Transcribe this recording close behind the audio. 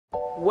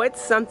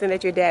What's something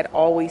that your dad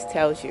always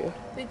tells you?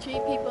 To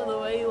treat people the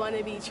way you want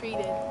to be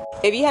treated.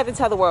 If you had to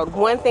tell the world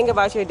one thing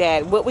about your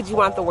dad, what would you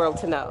want the world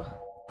to know?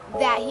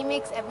 That he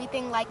makes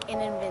everything like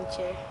an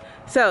adventure.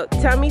 So,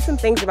 tell me some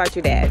things about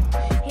your dad.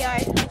 He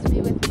always helps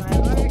me with my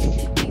work.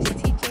 He's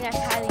teaching us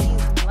how to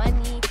use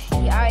money.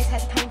 He always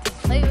has time to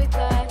play with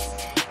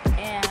us.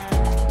 And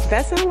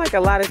that sounds like a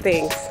lot of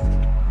things.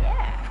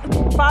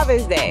 Yeah.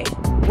 Father's Day.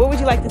 What would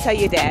you like to tell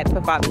your dad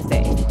for Father's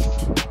Day?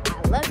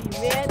 I love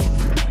you, man.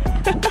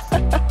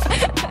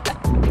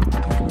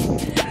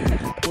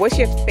 What's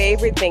your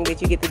favorite thing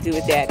that you get to do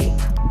with Daddy? Doing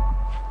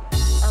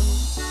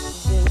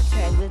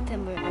chores with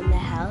him around the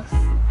house.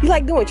 You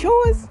like doing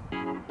chores?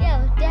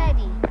 Yeah, with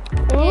Daddy.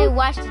 Yeah,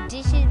 wash the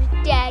dishes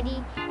with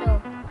Daddy.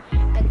 No,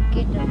 I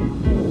get the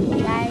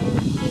dryer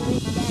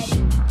with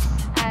Daddy.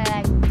 I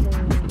like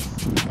doing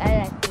chores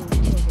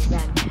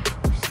around the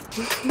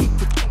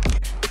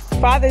house.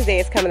 Father's Day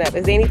is coming up.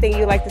 Is there anything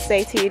you'd like to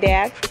say to your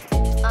dad?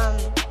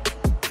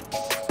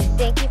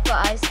 Thank you for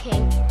always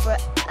caring for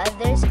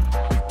others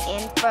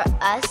and for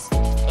us.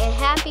 And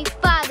happy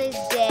Father's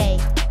Day.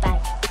 Bye.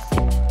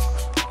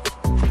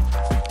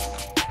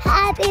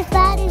 Happy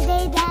Father's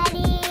Day,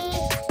 Daddy.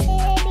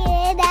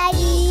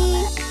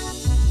 Daddy.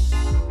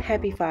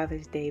 Happy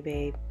Father's Day,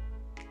 babe.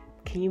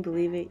 Can you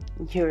believe it?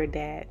 You're a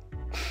dad.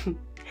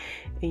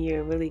 And you're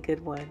a really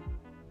good one.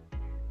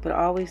 But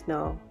always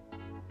know,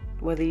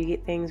 whether you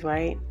get things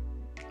right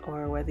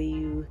or whether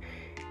you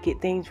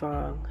get things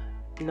wrong,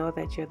 know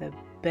that you're the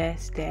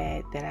best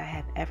dad that I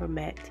have ever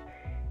met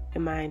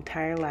in my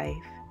entire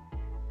life.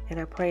 And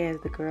I pray as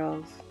the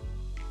girls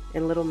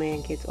and little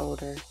man gets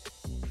older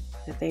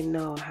that they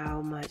know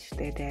how much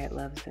their dad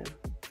loves them.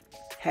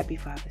 Happy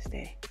Father's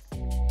Day.